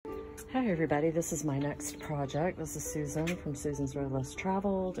Hi everybody, this is my next project. This is Susan from Susan's Road Less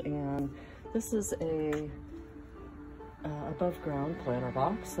Traveled, and this is a above ground planter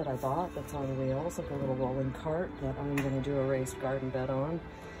box that I bought that's on wheels, like a little rolling cart that I'm going to do a raised garden bed on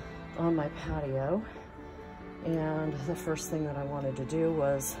my patio. And the first thing that I wanted to do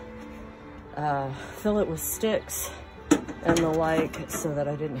was fill it with sticks and the like so that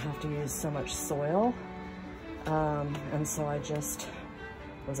I didn't have to use so much soil. And so I just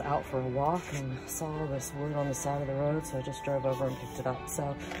was out for a walk and saw this wood on the side of the road, so I just drove over and picked it up.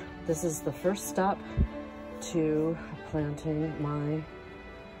 So this is the first step to planting my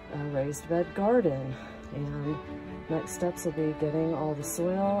raised bed garden, and next steps will be getting all the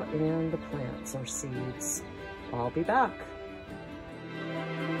soil and the plants or seeds. I'll be back.